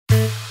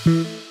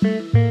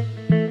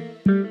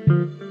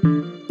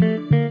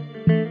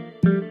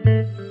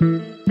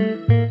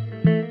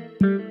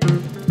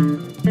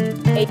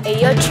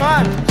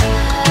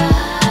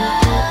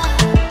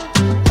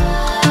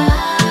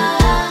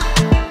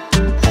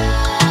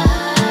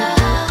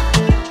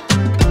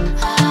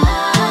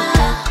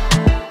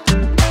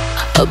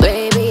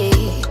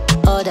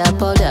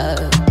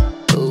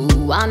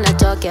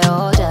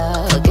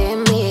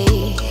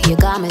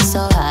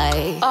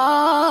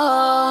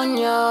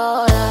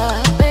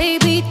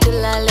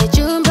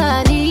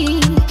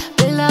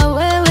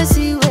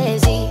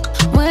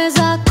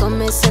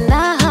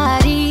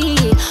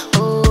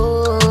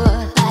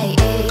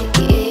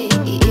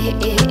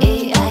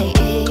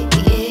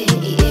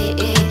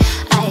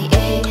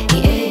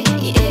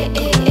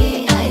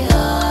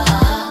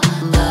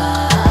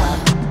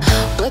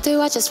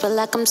just feel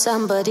like I'm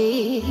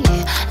somebody,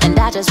 and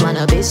I just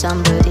wanna be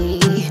somebody.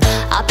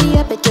 I'll be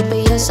happy to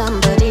be your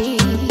somebody,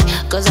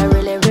 cause I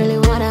really, really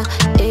wanna,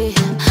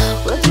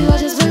 with you I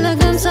just feel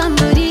like I'm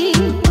somebody,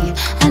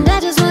 and I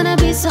just wanna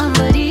be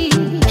somebody.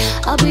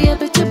 I'll be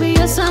happy to be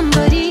your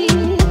somebody.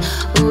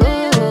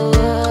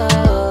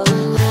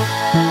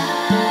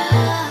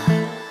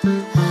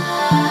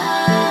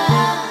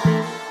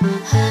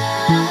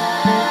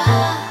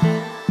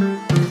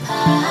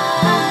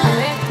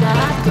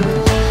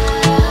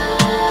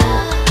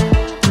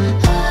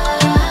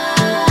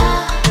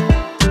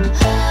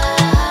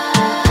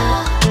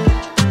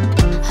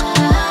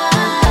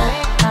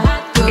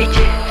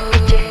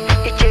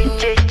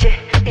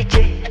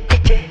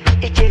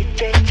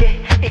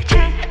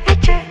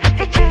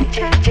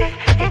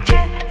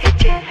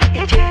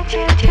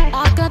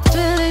 I've got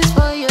feelings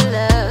for your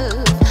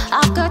love.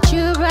 I've got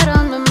you right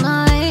on my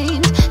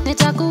mind.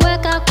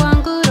 Nitakuweka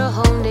kwangu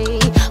rohoni,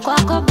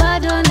 kwako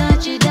bado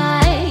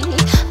najidai.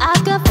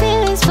 I've got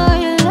feelings for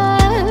your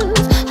love.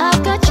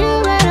 I've got you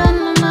right on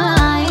my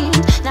mind.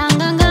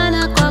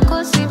 Nangangana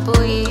kwako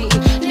sipoi,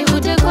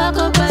 nivute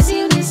kwako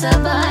basi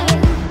unisabai.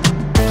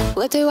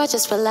 With you I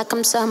just feel like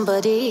I'm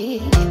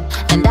somebody,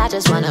 and I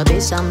just wanna be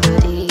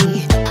somebody.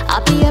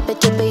 I'll be happy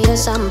to be your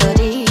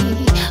somebody,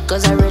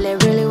 cause I really,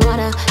 really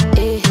wanna,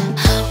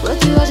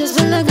 with you I just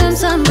feel like I'm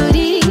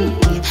somebody,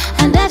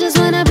 and I just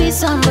wanna be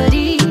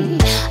somebody.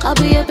 I'll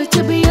be happy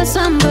to be your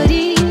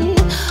somebody.